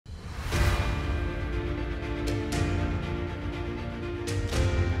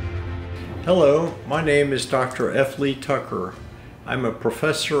Hello, my name is Dr. F. Lee Tucker. I'm a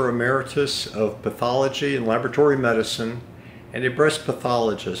professor emeritus of pathology and laboratory medicine and a breast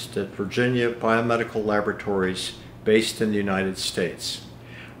pathologist at Virginia Biomedical Laboratories based in the United States.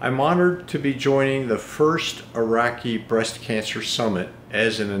 I'm honored to be joining the first Iraqi Breast Cancer Summit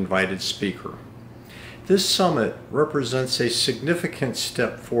as an invited speaker. This summit represents a significant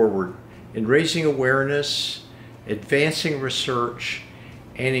step forward in raising awareness, advancing research,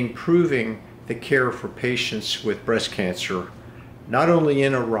 and improving the care for patients with breast cancer, not only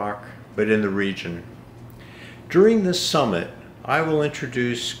in Iraq, but in the region. During this summit, I will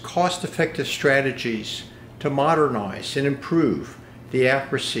introduce cost-effective strategies to modernize and improve the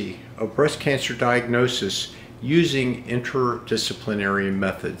accuracy of breast cancer diagnosis using interdisciplinary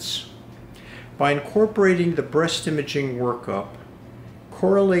methods. By incorporating the breast imaging workup,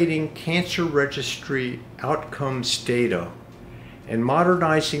 correlating cancer registry outcomes data, and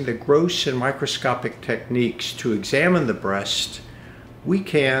modernizing the gross and microscopic techniques to examine the breast, we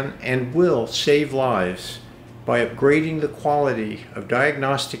can and will save lives by upgrading the quality of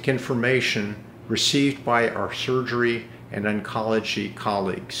diagnostic information received by our surgery and oncology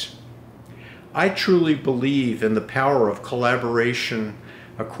colleagues. I truly believe in the power of collaboration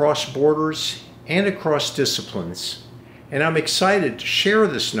across borders and across disciplines, and I'm excited to share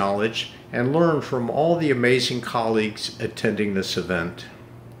this knowledge and learn from all the amazing colleagues attending this event.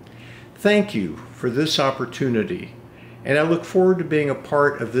 Thank you for this opportunity, and I look forward to being a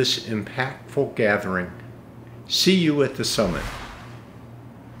part of this impactful gathering. See you at the summit.